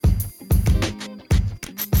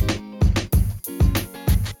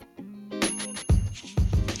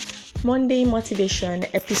Monday Motivation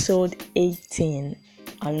episode 18.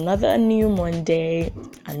 Another new Monday,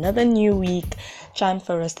 another new week. Time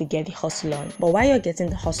for us to get the hustle on. But while you're getting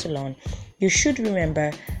the hustle on, you should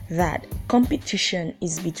remember that competition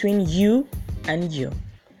is between you and you.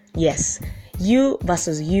 Yes, you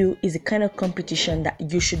versus you is the kind of competition that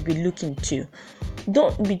you should be looking to.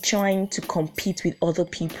 Don't be trying to compete with other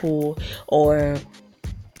people or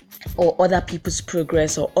other people's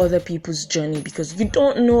progress or other people's journey, because you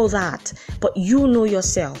don't know that, but you know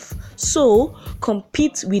yourself. So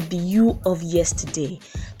compete with the you of yesterday.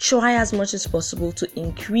 Try as much as possible to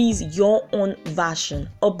increase your own version,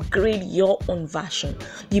 upgrade your own version.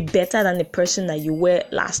 Be better than the person that you were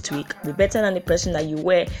last week. Be better than the person that you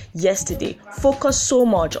were yesterday. Focus so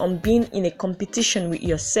much on being in a competition with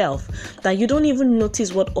yourself that you don't even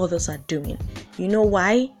notice what others are doing. You know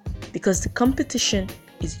why? Because the competition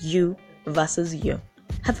is you versus you.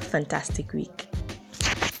 Have a fantastic week.